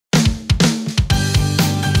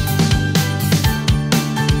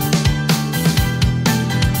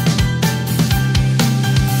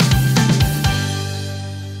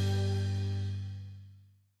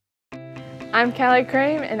I'm Callie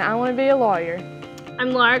Croom, and I want to be a lawyer.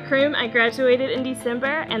 I'm Croom. I graduated in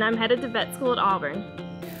December, and I'm headed to vet school at Auburn.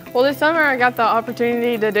 Well, this summer I got the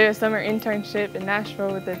opportunity to do a summer internship in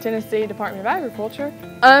Nashville with the Tennessee Department of Agriculture.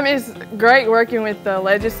 It's great working with the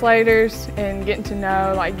legislators and getting to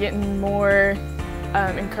know, getting more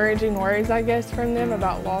encouraging words, I guess, from them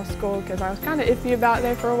about law school, because I was kind of iffy about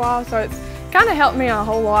there for a while. So it's kind of helped me a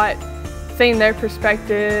whole lot, seeing their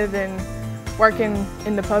perspective and working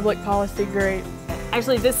in the public policy group.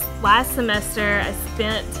 Actually, this last semester, I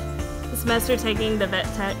spent the semester taking the vet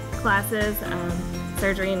tech classes,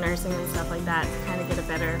 surgery and nursing and stuff like that, to kind of get a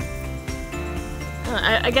better,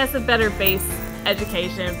 I guess a better base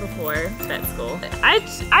education before vet school.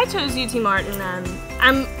 I chose UT Martin.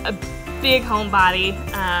 I'm a big homebody,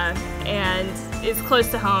 and it's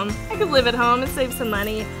close to home. I could live at home and save some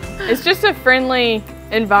money. It's just a friendly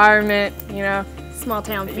environment, you know. Small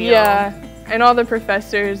town feel. Yeah, and all the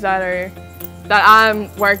professors that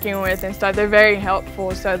I'm working with and stuff, they're very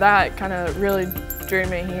helpful, so that kind of really drew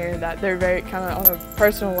me here, that they're very kind of on a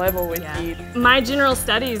personal level with you. My general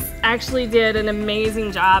studies actually did an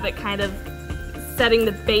amazing job at kind of setting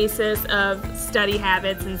the basis of study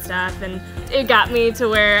habits and stuff, and it got me to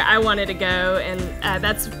where I wanted to go, and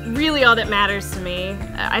that's really all that matters to me.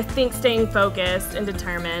 I think staying focused and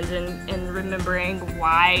determined and remembering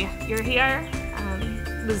why you're here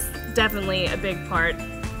was definitely a big part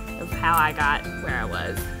of how I got where I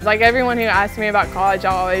was. Like everyone who asks me about college,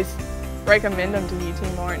 I always recommend them to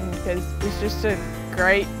UT Martin because it's just a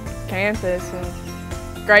great campus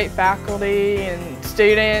and great faculty and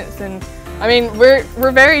students, and I mean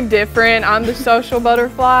we're very different. I'm the social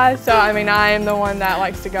butterfly, so I mean I am the one that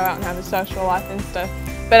likes to go out and have a social life and stuff,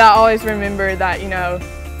 but I always remember that, you know,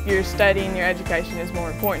 your study and your education is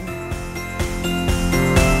more important.